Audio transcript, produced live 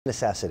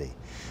necessity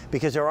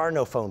because there are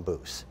no phone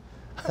booths.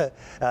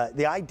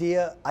 The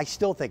idea, I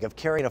still think, of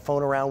carrying a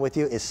phone around with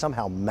you is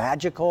somehow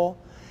magical,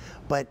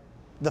 but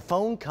the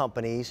phone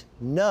companies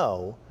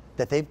know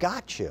that they've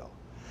got you.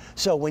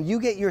 So when you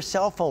get your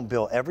cell phone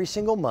bill every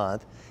single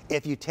month,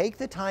 if you take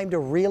the time to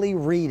really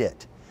read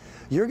it,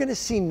 you're going to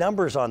see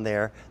numbers on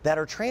there that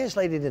are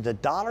translated into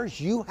dollars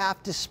you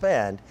have to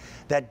spend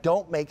that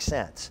don't make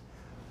sense.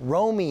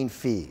 Roaming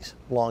fees,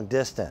 long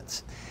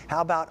distance.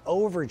 How about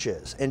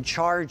overages and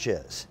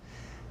charges?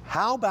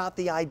 How about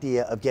the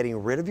idea of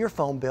getting rid of your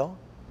phone bill?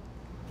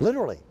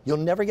 Literally, you'll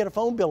never get a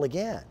phone bill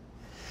again.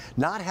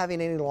 Not having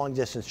any long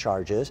distance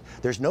charges,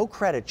 there's no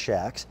credit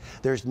checks,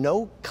 there's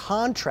no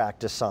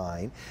contract to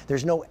sign,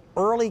 there's no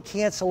early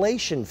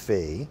cancellation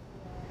fee,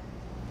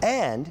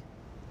 and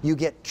you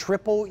get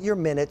triple your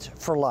minutes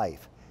for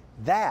life.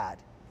 That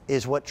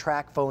is what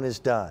TracFone has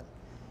done.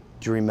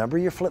 Do you remember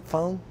your flip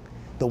phone?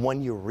 The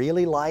one you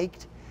really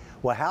liked?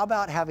 Well, how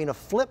about having a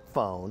flip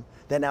phone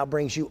that now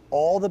brings you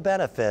all the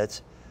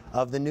benefits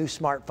of the new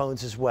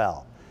smartphones as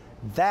well?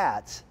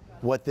 That's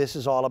what this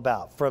is all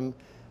about. From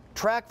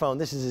TracFone,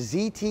 this is a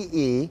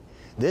ZTE,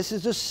 this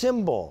is a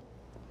Cymbal,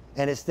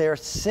 and it's their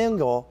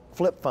single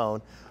flip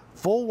phone.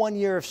 Full 1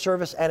 year of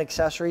service and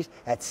accessories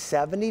at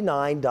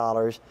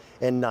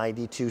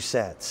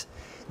 $79.92.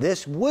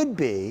 This would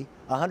be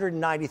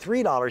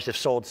 $193 if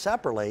sold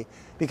separately,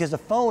 because the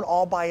phone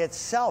all by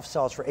itself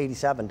sells for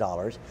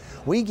 $87.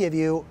 We give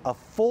you a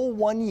full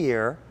 1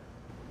 year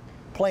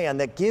plan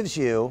that gives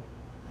you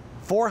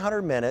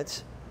 400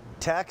 minutes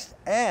text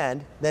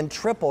and then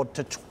tripled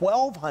to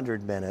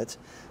 1,200 minutes,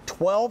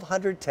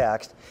 1,200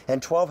 text,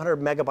 and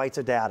 1,200 megabytes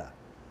of data.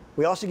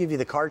 We also give you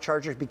the car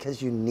charger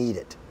because you need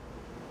it.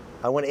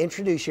 I want to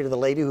introduce you to the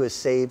lady who has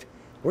saved,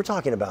 we're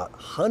talking about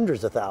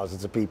hundreds of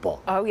thousands of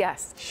people. Oh,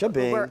 yes.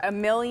 Shabing. Over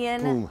 1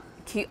 million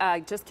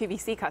just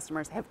QVC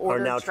customers have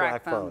ordered now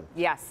TracFone.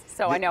 Yes.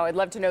 So I know, I'd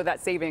love to know that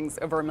savings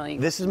over 1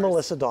 million. This is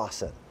Melissa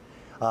Dawson.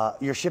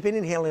 Your shipping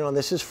and handling on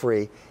this is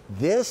free.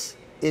 This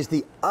is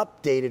the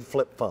updated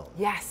flip phone.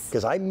 Yes.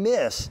 Because I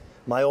miss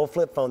my old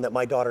flip phone that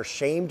my daughter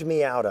shamed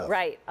me out of.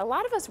 Right. A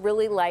lot of us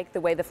really like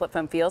the way the flip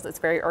phone feels. It's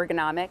very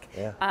ergonomic.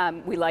 Yeah.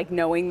 We like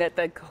knowing that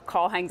the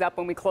call hangs up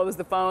when we close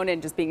the phone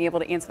and just being able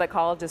to answer that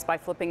call just by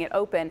flipping it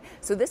open.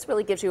 So this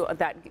really gives you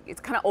that,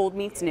 it's kind of old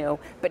meets new,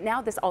 but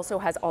now this also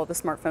has all the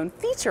smartphone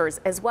features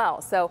as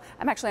well. So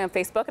I'm actually on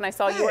Facebook and I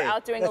saw you were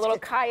out doing a little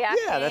kayaking.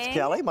 Yeah, that's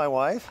Kelly, my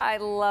wife. I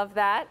love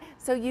that.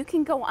 So you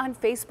can go on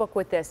Facebook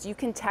with this, you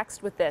can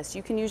text with this,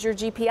 you can use your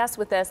GPS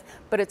with this,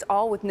 but it's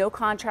all with no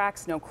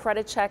contracts, no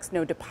credit checks,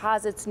 no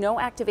deposits, no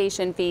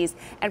activation fees.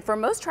 And for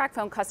most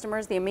TracFone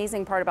customers, the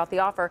amazing part about the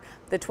offer,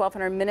 the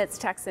 1,200 minutes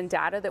text and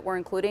data that we're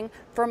including,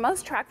 for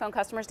most TracFone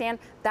customers, Dan,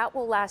 that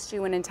will last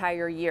you an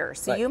entire year.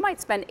 So you might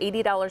spend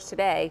 $80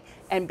 today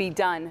and be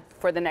done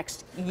for the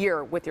next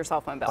year with your cell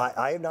phone bill.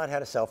 I have not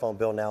had a cell phone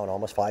bill now in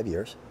almost 5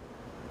 years,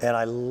 and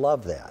I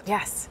love that.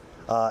 Yes.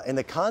 And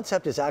the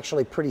concept is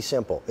actually pretty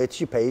simple.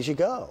 It's you pay as you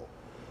go.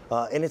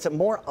 And it's a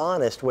more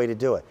honest way to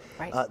do it.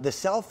 Right. The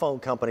cell phone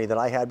company that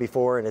I had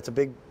before, and it's a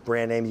big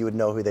brand name, you would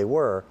know who they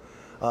were,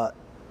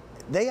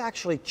 they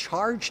actually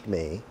charged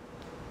me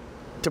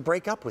to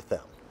break up with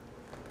them.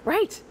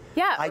 Right.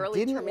 Yeah. I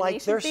didn't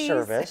like their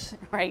service.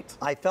 Right.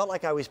 I felt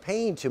like I was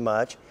paying too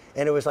much,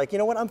 and it was like, you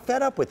know what, I'm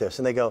fed up with this.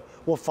 And they go,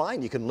 well,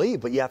 fine, you can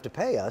leave, but you have to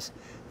pay us.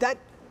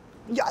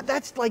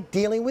 That's like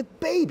dealing with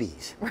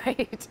babies.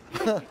 Right.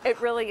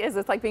 It really is.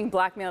 It's like being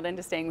blackmailed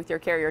into staying with your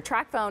carrier.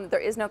 TracFone, there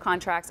is no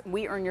contracts.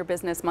 We earn your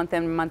business month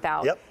in, month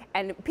out. Yep.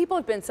 And people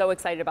have been so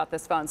excited about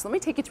this phone. So let me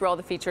take you through all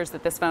the features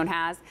that this phone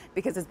has,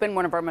 because it's been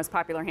one of our most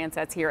popular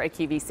handsets here at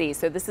QVC.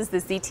 So this is the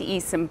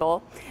ZTE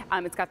Cymbal.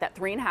 It's got that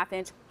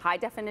 3.5-inch high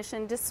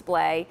definition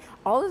display,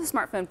 all of the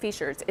smartphone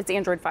features. It's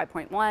Android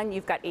 5.1.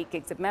 You've got 8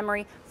 gigs of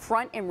memory,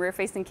 front and rear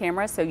facing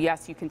camera. So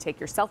yes, you can take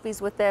your selfies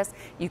with this.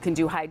 You can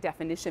do high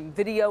definition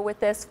video with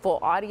this. Full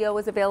audio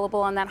is available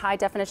on that high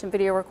definition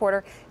video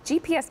recorder.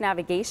 GPS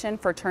navigation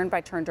for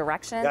turn-by-turn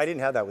directions. Yeah, I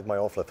didn't have that with my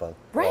old flip phone.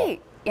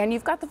 Right. And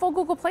you've got the full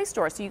Google Play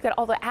Store, so you get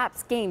all the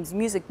apps, games,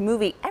 music,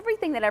 movie,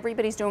 everything that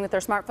everybody's doing with their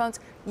smartphones,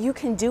 you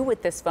can do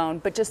with this phone,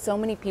 but just so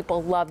many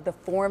people love the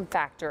form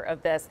factor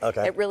of this.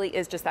 Okay. It really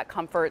is just that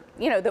comfort,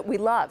 you know, that we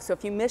love. So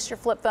if you miss your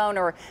flip phone,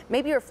 or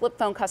maybe you're a flip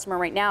phone customer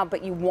right now,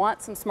 but you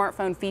want some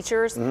smartphone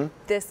features,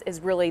 this is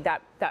really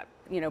that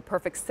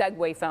perfect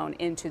segue phone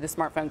into the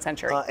smartphone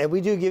century. And we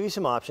do give you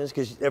some options,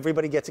 because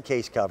everybody gets a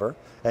case cover,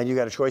 and you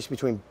got a choice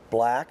between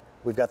black,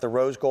 we've got the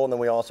rose gold, and then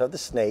we also have the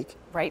snake.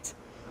 Right.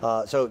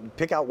 So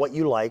pick out what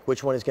you like,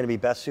 which one is going to be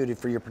best suited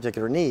for your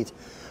particular needs.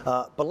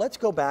 But let's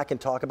go back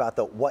and talk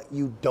about what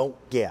you don't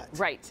get.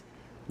 Right.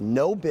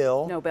 No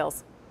bill. No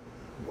bills.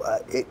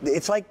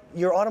 It's like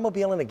your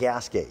automobile in a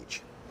gas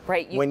gauge.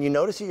 Right. When you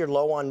notice that you're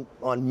low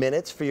on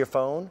minutes for your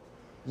phone,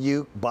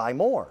 you buy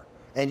more.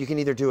 And you can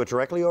either do it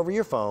directly over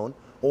your phone,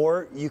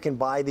 or you can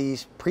buy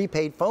these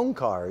prepaid phone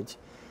cards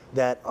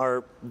that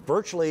are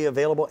virtually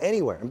available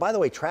anywhere. And by the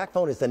way,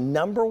 TracFone is the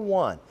number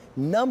one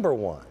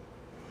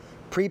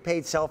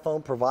prepaid cell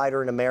phone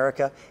provider in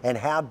America and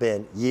have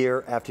been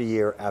year after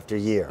year after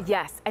year.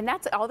 Yes, and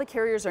that's all the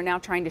carriers are now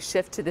trying to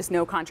shift to this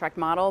no contract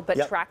model, but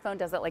TracFone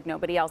does it like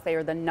nobody else. They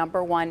are the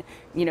 #1,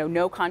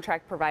 no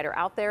contract provider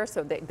out there,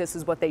 so this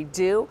is what they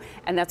do,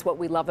 and that's what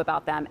we love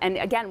about them. And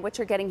again, what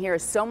you're getting here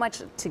is so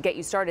much to get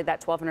you started,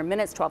 that 1,200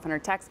 minutes,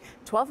 1,200 texts,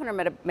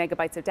 1,200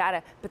 megabytes of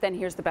data, but then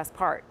here's the best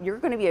part. You're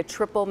going to be a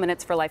triple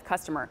minutes for life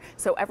customer,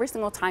 so every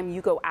single time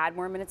you go add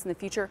more minutes in the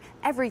future,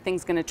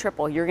 everything's going to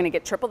triple. You're going to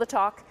get triple the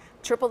talk,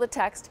 triple the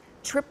text,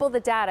 triple the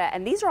data,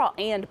 and these are all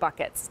and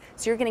buckets.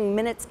 So you're getting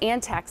minutes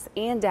and text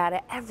and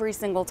data every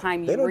single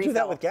time you refill. They don't do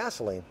that with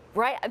gasoline.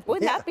 Right?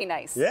 Wouldn't that be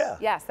nice? Yeah.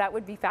 Yes, that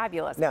would be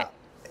fabulous. Now,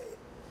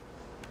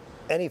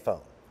 any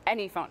phone.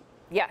 Any phone,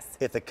 yes.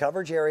 If the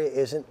coverage area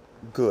isn't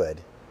good,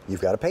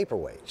 you've got a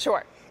paperweight.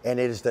 Sure. And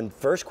it is the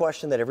first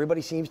question that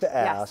everybody seems to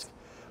ask. Yes.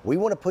 We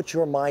want to put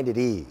your mind at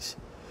ease.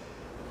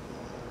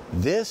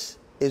 This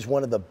is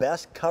one of the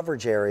best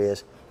coverage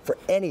areas for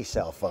any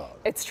cell phone.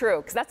 It's true,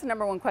 because that's the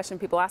 #1 question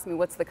people ask me,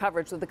 what's the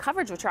coverage? So the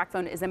coverage with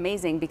TracFone is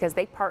amazing because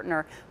they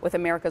partner with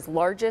America's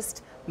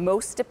largest,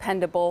 most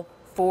dependable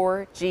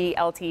 4G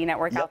LTE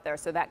network out there.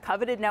 So that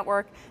coveted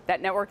network,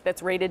 that network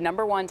that's rated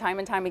 #1 time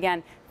and time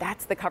again,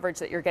 that's the coverage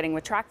that you're getting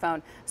with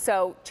TracFone.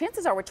 So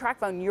chances are with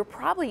TracFone,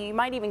 you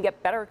might even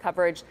get better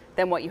coverage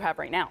than what you have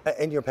right now.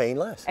 And you're paying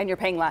less. And you're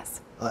paying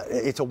less.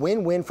 It's a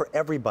win-win for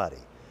everybody.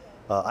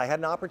 I had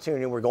an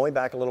opportunity, we're going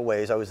back a little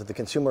ways, I was at the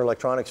Consumer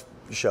Electronics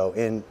Show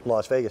in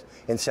Las Vegas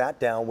and sat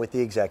down with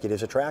the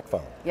executives of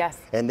TracFone. Yes.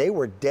 And they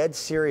were dead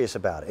serious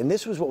about it. And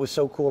this was what was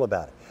so cool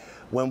about it.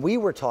 When we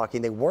were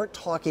talking, they weren't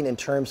talking in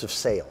terms of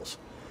sales.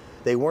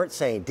 They weren't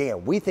saying,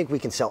 damn, we think we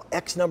can sell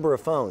X number of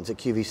phones at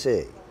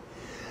QVC.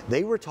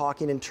 They were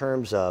talking in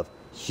terms of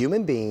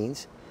human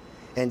beings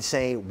and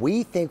saying,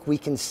 we think we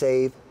can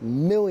save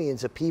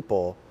millions of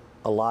people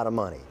a lot of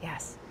money.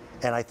 Yes.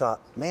 And I thought,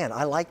 man,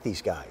 I like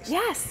these guys.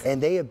 Yes.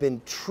 And they have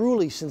been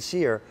truly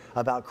sincere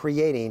about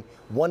creating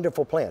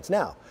wonderful plans.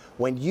 Now,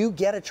 when you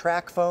get a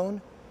TracFone,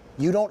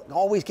 you don't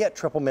always get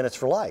triple minutes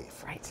for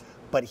life. Right.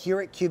 But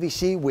here at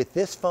QVC, with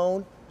this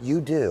phone,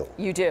 you do.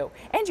 You do.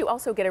 And you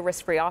also get a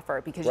risk-free offer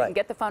because you can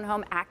get the phone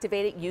home,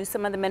 activate it, use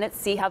some of the minutes,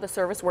 see how the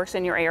service works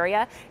in your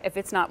area. If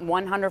it's not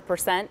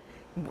 100%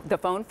 the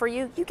phone for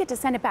you, you get to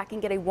send it back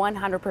and get a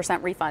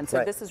 100% refund.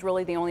 So this is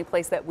really the only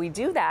place that we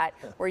do that,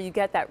 where you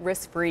get that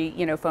risk-free,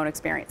 phone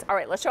experience. All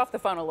right, let's show off the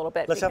phone a little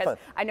bit. Let's have fun.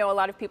 I know a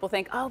lot of people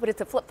think, oh, but it's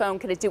a flip phone.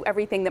 Can it do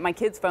everything that my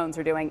kids' phones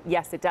are doing?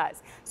 Yes, it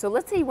does. So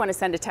let's say you want to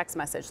send a text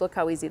message. Look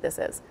how easy this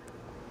is.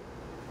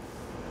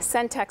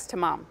 Send text to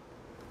mom.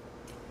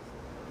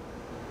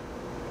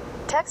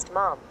 Text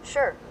mom.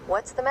 Sure.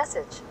 What's the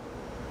message?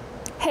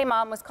 Hey,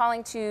 mom, was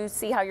calling to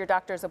see how your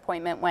doctor's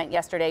appointment went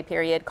yesterday,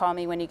 period. Call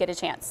me when you get a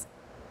chance.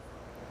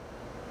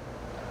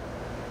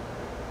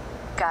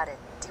 Got it.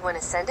 Do you want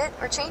to send it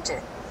or change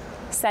it?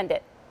 Send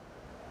it.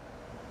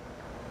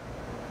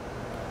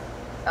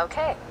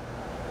 Okay.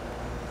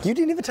 You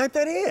didn't even type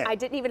that in. I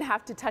didn't even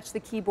have to touch the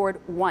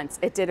keyboard once.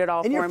 It did it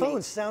all for me. And your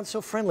phone sounds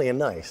so friendly and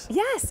nice.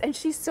 Yes, and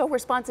she's so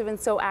responsive and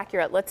so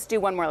accurate. Let's do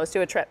one more. Let's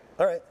do a trip.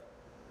 All right.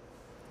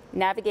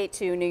 Navigate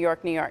to New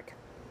York, New York.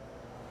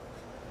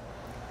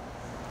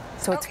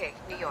 So Okay,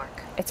 New York.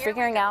 It's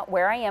figuring out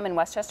where I am in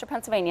Westchester,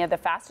 Pennsylvania, the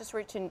fastest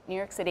route to New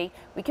York City.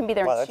 We can be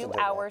there in 2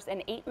 hours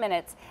and 8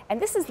 minutes.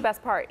 And this is the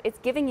best part. It's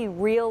giving you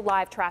real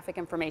live traffic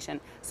information.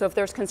 So if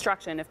there's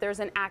construction, if there's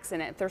an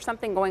accident, if there's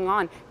something going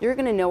on, you're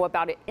going to know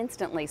about it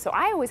instantly. So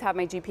I always have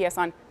my GPS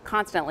on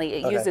constantly.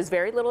 It uses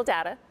very little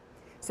data.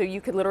 So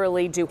you could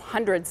literally do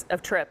hundreds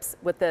of trips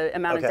with the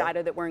amount of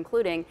data that we're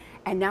including.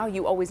 And now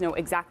you always know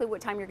exactly what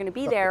time you're going to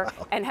be there.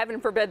 And heaven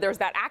forbid there's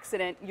that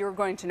accident, you're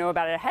going to know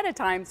about it ahead of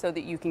time so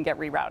that you can get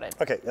rerouted.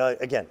 Okay,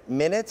 again,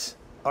 minutes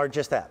are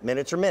just that.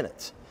 Minutes are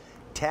minutes.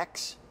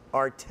 Texts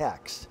are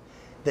texts.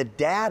 The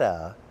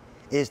data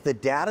is the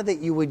data that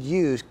you would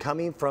use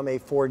coming from a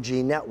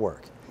 4G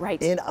network.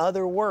 Right. In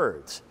other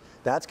words,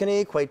 that's going to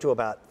equate to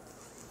about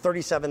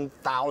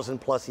 37,000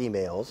 plus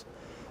emails,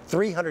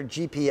 300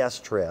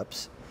 GPS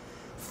trips,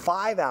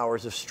 5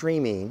 hours of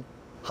streaming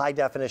high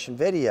definition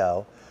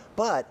video,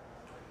 but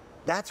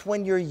that's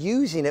when you're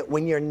using it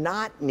when you're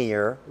not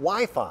near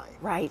Wi-Fi.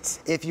 Right.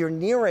 If you're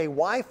near a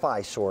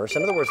Wi-Fi source,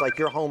 in other words, like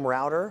your home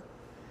router,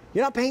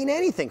 you're not paying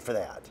anything for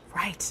that.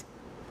 Right.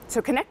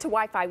 So connect to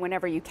Wi-Fi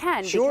whenever you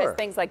can, because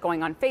things like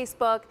going on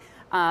Facebook,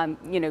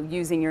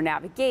 using your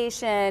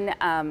navigation,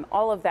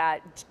 all of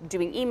that,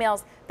 doing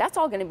emails, that's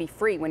all going to be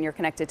free when you're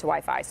connected to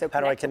Wi-Fi. So how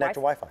do I connect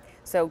to Wi-Fi?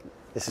 So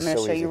I'm going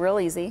to show you real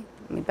easy.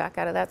 Let me back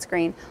out of that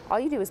screen. All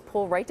you do is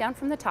pull right down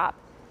from the top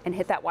and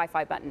hit that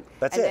Wi-Fi button.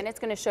 That's it. And then it's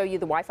going to show you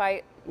the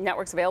Wi-Fi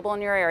networks available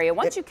in your area.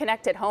 Once you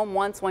connect at home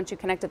once you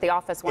connect at the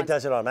office once, it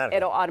does it automatically.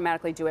 It'll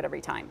automatically do it every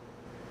time.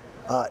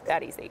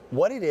 That easy.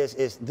 What it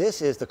is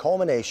this is the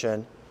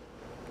culmination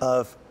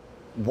of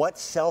what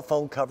cell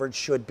phone coverage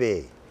should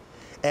be.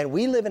 And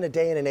we live in a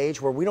day and an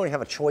age where we don't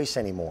have a choice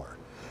anymore.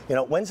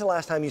 When's the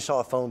last time you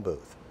saw a phone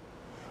booth?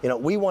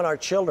 We want our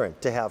children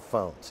to have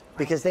phones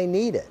because they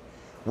need it.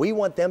 We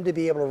want them to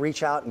be able to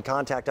reach out and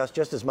contact us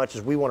just as much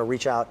as we want to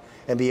reach out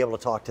and be able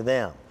to talk to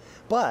them.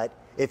 But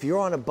if you're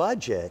on a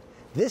budget,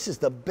 this is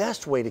the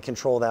best way to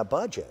control that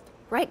budget.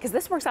 Right, because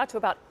this works out to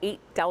about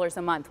 $8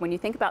 a month. When you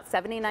think about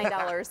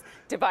 $79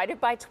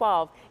 divided by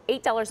 12,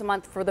 $8 a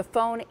month for the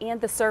phone and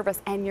the service,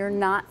 and you're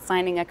not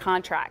signing a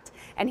contract.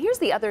 And here's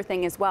the other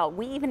thing as well.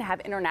 We even have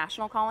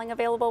international calling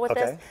available with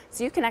this.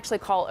 So you can actually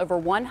call over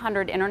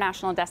 100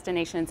 international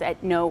destinations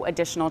at no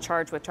additional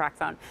charge with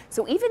TracFone.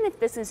 So even if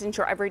this isn't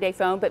your everyday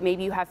phone, but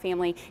maybe you have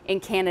family in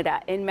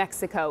Canada, in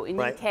Mexico, in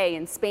UK,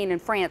 in Spain,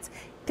 and France,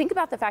 think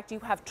about the fact you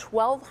have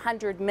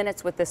 1,200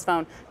 minutes with this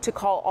phone to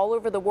call all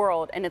over the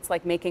world, and it's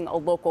like making a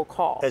local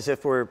call. As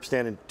if we're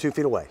standing 2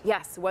 feet away.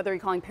 Yes, whether you're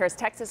calling Paris,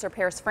 Texas or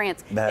Paris,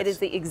 France, it is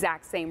the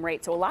exact same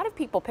rate. So a lot of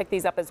people pick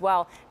these up as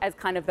well as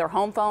kind of their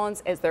home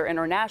phones, as their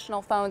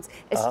international phones.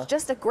 It's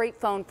just a great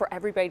phone for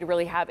everybody to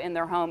really have in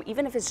their home,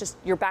 even if it's just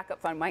your backup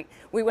phone.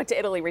 We went to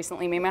Italy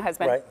recently, me and my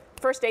husband.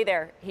 First day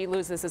there, he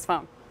loses his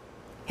phone.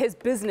 His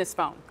business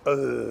phone.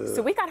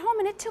 So we got home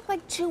and it took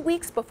like 2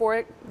 weeks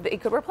before he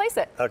could replace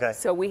it.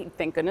 So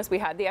thank goodness we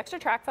had the extra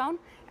TracFone,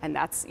 and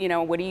that's, you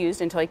know, what he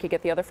used until he could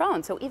get the other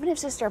phone. So even if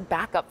it's just our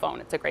backup phone,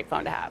 it's a great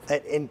phone to have.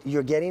 And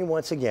you're getting,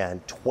 once again,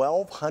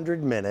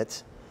 1,200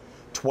 minutes,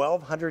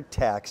 1,200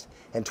 text,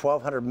 and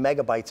 1,200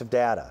 megabytes of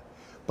data.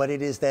 But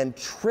it is then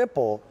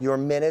triple your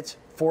minutes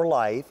for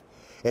life.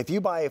 If you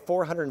buy a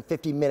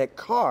 450-minute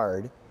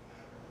card,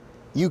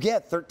 you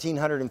get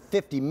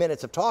 1,350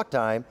 minutes of talk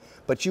time,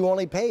 but you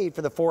only paid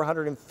for the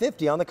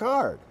 450 on the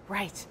card.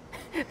 Right.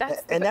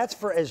 That's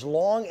for as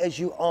long as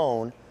you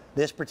own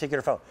this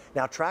particular phone.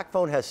 Now,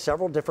 TracFone has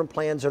several different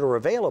plans that are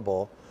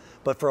available,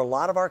 but for a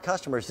lot of our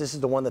customers, this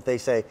is the one that they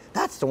say,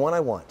 that's the one I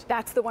want.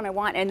 That's the one I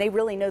want, and they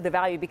really know the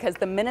value because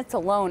the minutes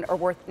alone are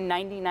worth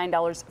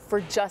 $99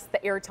 for just the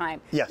airtime.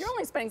 You're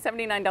only spending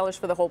 $79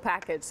 for the whole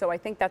package, so I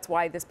think that's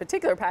why this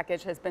particular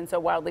package has been so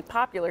wildly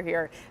popular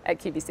here at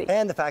QVC.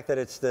 And the fact that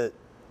it's the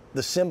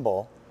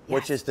Cymbal,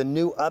 which is the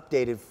new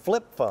updated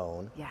flip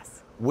phone,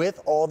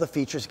 with all the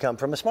features that come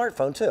from a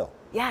smartphone too.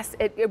 Yes,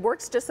 it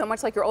works just so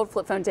much like your old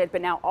flip phone did,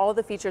 but now all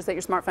the features that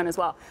your smartphone as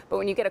well. But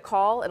when you get a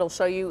call, it'll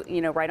show you,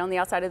 right on the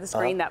outside of the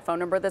screen, that phone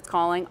number that's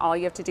calling. All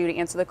you have to do to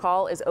answer the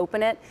call is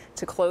open it.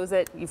 To close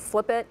it, you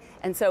flip it.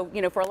 And so,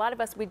 for a lot of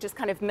us, we just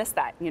kind of miss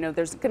that.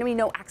 There's going to be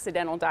no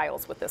accidental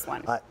dials with this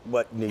one.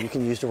 You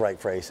can use the right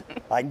phrase.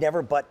 I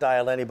never butt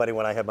dial anybody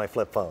when I have my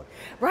flip phone.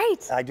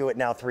 Right. I do it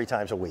now 3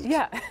 times a week.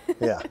 Yeah.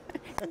 Yeah.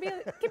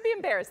 It can be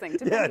embarrassing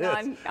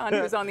depending on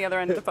who's on the other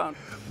end of the phone.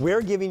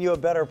 We're giving you a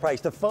better price.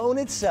 The phone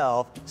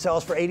itself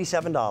sells for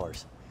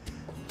 $87.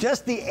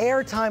 Just the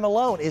airtime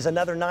alone is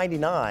another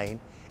 $99,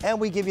 and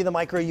we give you the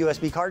micro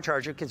USB card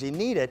charger because you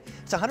need it.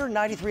 It's a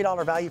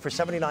 $193 value for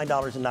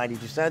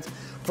 $79.92.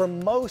 For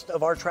most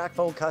of our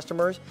TracFone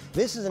customers,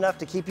 this is enough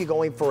to keep you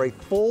going for a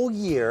full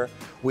year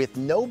with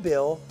no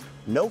bill,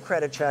 no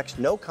credit checks,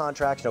 no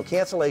contracts, no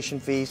cancellation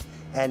fees,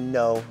 and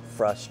no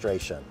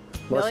frustration.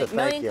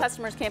 Million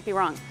customers can't be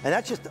wrong. And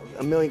that's just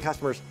a million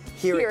customers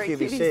here at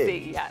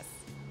QVC. Yes.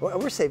 Well,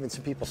 we're saving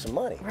some people some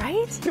money.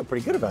 Right? I feel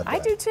pretty good about that. I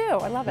do too.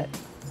 I love it.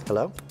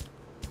 Hello?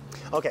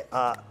 Okay,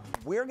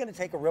 we're going to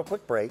take a real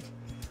quick break.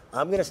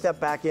 I'm going to step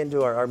back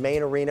into our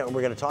main arena, and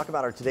we're going to talk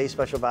about our today's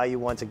special value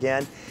once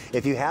again.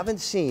 If you haven't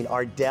seen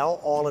our Dell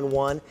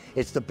All-in-One,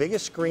 it's the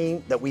biggest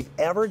screen that we've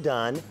ever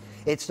done.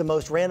 It's the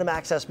most random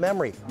access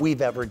memory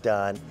we've ever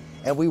done,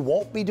 and we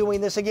won't be doing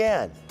this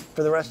again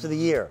for the rest of the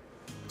year.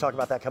 We'll talk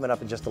about that coming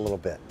up in just a little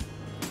bit.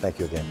 Thank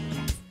you again.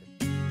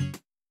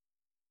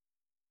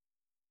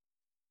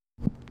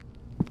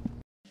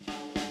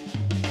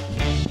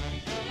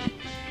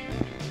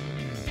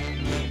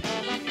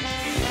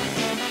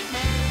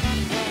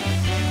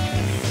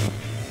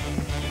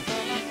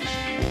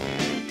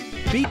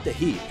 Beat the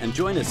heat and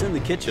join us in the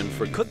kitchen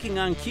for Cooking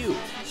on Q.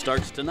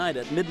 Starts tonight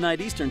at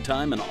midnight Eastern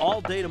Time and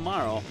all day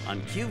tomorrow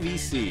on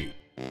QVC.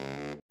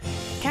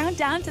 Count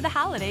down to the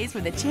holidays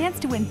with a chance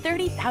to win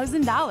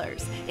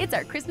 $30,000. It's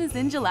our Christmas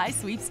in July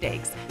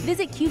sweepstakes.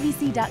 Visit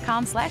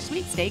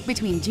QVC.com/sweepstake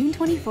between June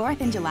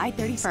 24th and July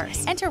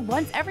 31st. Enter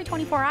once every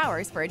 24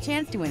 hours for a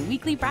chance to win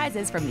weekly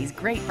prizes from these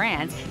great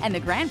brands and the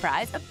grand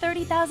prize of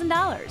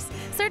 $30,000.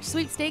 Search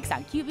sweepstakes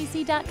on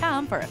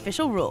QVC.com for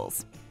official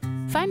rules.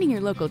 Finding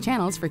your local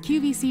channels for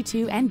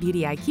QVC2 and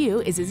Beauty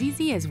IQ is as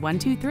easy as 1,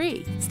 2,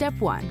 3. Step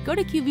 1. Go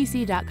to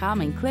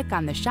QVC.com and click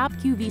on the Shop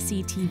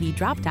QVC TV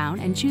drop-down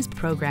and choose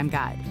Program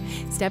Guide.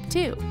 Step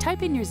 2.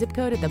 Type in your zip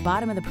code at the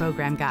bottom of the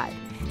program guide.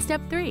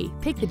 Step 3.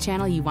 Pick the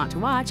channel you want to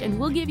watch and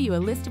we'll give you a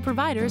list of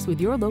providers with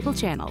your local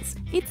channels.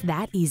 It's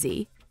that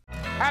easy.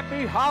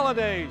 Happy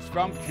holidays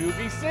from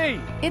QVC.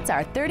 It's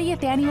our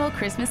 30th annual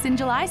Christmas in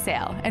July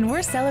sale, and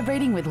we're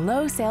celebrating with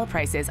low sale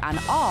prices on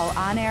all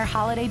on-air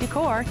holiday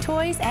decor,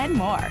 toys, and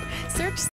more. Search